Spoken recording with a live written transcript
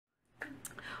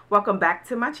Welcome back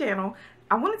to my channel.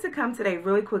 I wanted to come today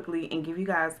really quickly and give you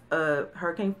guys a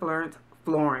Hurricane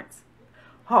Florence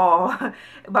haul.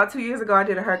 About 2 years ago I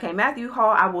did a Hurricane Matthew haul.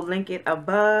 I will link it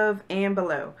above and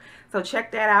below, so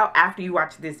check that out after you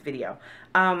watch this video.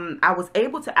 I was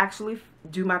able to actually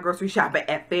do my grocery shopping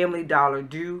at Family Dollar.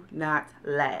 Do not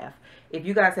laugh. If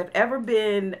you guys have ever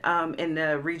been in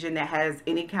the region that has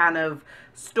any kind of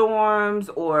storms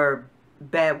or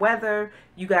bad weather,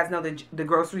 you guys know that the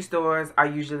grocery stores are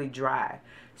usually dry.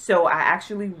 So I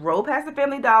actually rode past the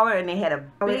Family Dollar and they had a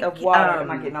big of water. Am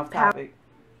I getting off topic?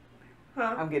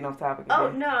 Huh? I'm getting off topic again.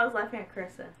 Oh, no, I was laughing at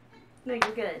Carissa. No,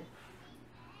 you're good.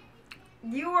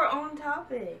 You were on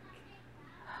topic.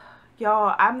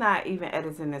 Y'all, I'm not even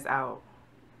editing this out.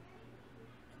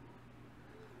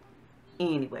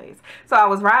 Anyways, so I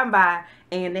was riding by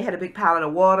and they had a big pallet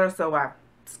of water, so I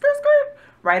skirt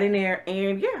right in there,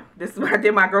 and yeah, this is where I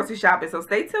did my grocery shopping. So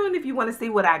stay tuned if you want to see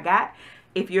what I got.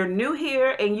 If you're new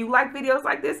here and you like videos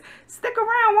like this, stick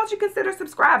around. Won't you consider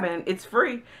subscribing? It's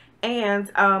free.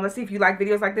 And let's see if you like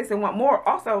videos like this and want more.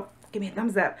 Also, give me a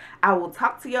thumbs up. I will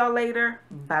talk to y'all later.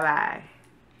 Bye bye.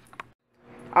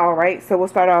 All right, so we'll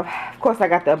start off. Of course, I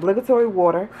got the obligatory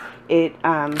water. It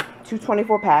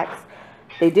 224 packs.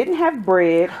 They didn't have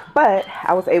bread, but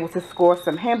I was able to score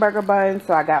some hamburger buns,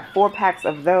 so I got 4 packs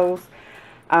of those.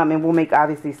 And we'll make,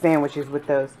 obviously, sandwiches with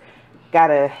those.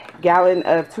 Got a gallon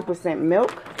of 2%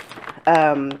 milk,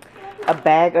 a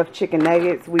bag of chicken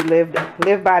nuggets. We live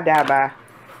by, die by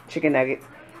chicken nuggets.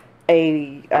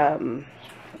 A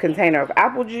container of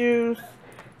apple juice,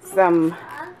 some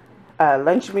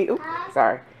lunch meat. Oops,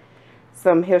 sorry.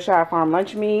 Some Hillshire Farm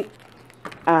lunch meat.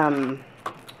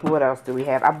 What else do we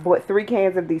have? I bought 3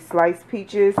 cans of these sliced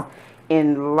peaches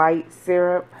in light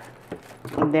syrup.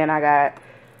 And then I got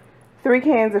 3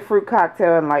 cans of fruit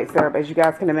cocktail and light syrup. As you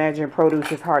guys can imagine,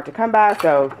 produce is hard to come by,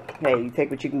 so hey, you take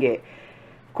what you can get.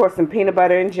 Of course, some peanut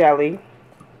butter and jelly.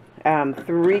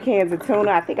 3 cans of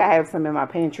tuna. I think I have some in my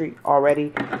pantry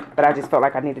already, but I just felt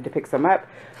like I needed to pick some up.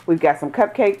 We've got some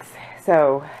cupcakes,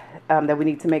 so that we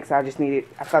need to make. So I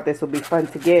thought this would be fun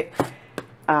to get.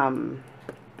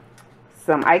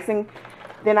 Some icing.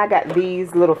 Then I got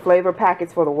these little flavor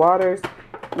packets for the waters.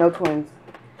 No twins.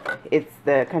 It's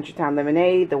the Country Time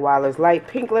lemonade, the Wilder's Light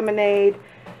pink lemonade,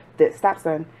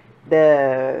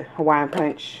 the Hawaiian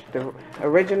Punch, the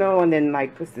original, and then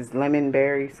like this is lemon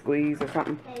berry squeeze or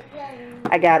something.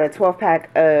 I got a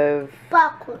 12-pack of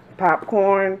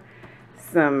popcorn,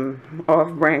 some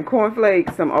off-brand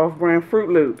cornflakes, some off-brand Fruit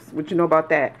Loops. What you know about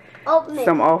that? Oatmeal.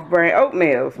 Some off-brand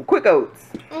oatmeal, some Quick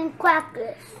Oats. And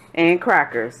crackers. And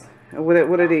crackers. What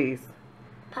are these?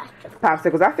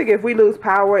 Popsicles. I figure if we lose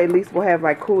power, at least we'll have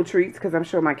like cool treats, because I'm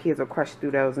sure my kids will crush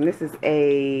through those. And this is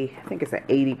I think it's an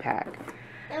 80-pack.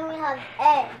 And we have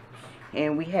eggs.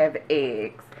 And we have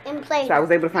eggs. And Play-Doh. So I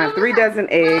was able to find 3 dozen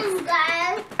eggs.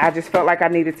 I just felt like I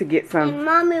needed to get some and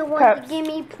Mommy wants to give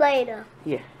me Play-Doh.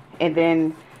 Yeah. And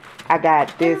then I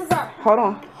got this. Hold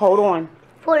on.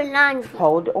 For laundry.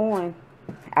 Hold on.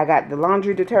 I got the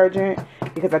laundry detergent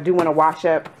because I do want to wash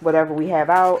up whatever we have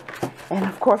out. And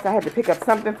of course I had to pick up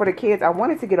something for the kids. I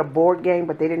wanted to get a board game,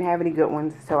 but they didn't have any good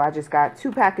ones. So I just got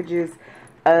 2 packages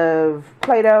of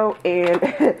Play-Doh and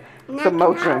some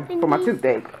Motrin for my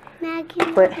toothache.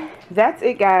 But that's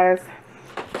it, guys.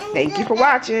 Thank you for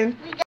watching.